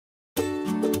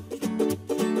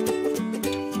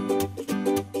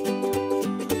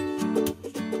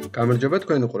გამარჯობა,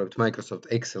 თქვენ უყურებთ Microsoft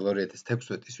Excel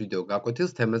 2016 ვიდეო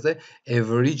გაკვეთილს თემაზე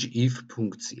Averageif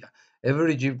ფუნქცია.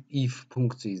 Averageif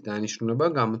ფუნქციის დანიშნულება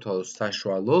გამოთვალოს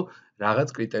საშუალო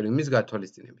რაღაც კრიტერიუმის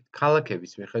გათვალისწინებით.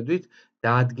 ქალაქების მიხედვით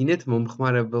დაადგინეთ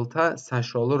მომხმარებელთა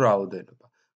საშუალო რაოდენობა.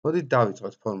 მოდით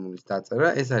დავიწყოთ ფორმულის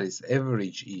დაწერა. ეს არის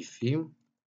Averageif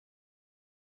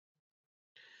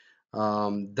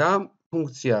და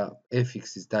ფუნქცია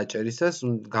f(x)-ის დაჭერისას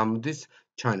გამოდის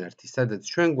ჩანართი, სადაც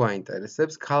ჩვენ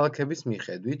გვაინტერესებს ქალაქების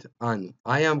მიხედვით, ანუ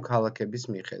აი ამ ქალაქების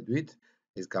მიხედვით,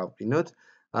 ეს გავყინოთ,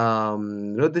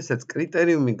 როდესაც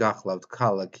კრიტერიუმი გახლავთ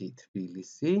ქალაქი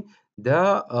თბილისი და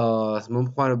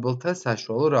მომხმარებელთა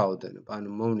საშუალო რაოდენობა,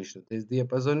 ანუ მოვნიშნოთ ეს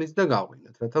დიაპაზონიც და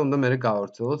გავყინოთ, რათა უნდა მერე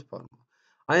გავავრცელოთ ფორმულა.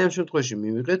 აი ამ შემთხვევაში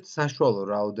მივიღეთ საშუალო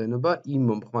რაოდენობა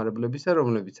იმ მომხმარებლებისა,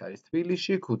 რომლებიც არის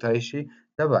თბილისში, ქუთაისში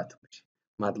და ბათუმში.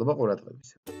 მადლობა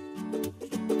ყურადღებისთვის.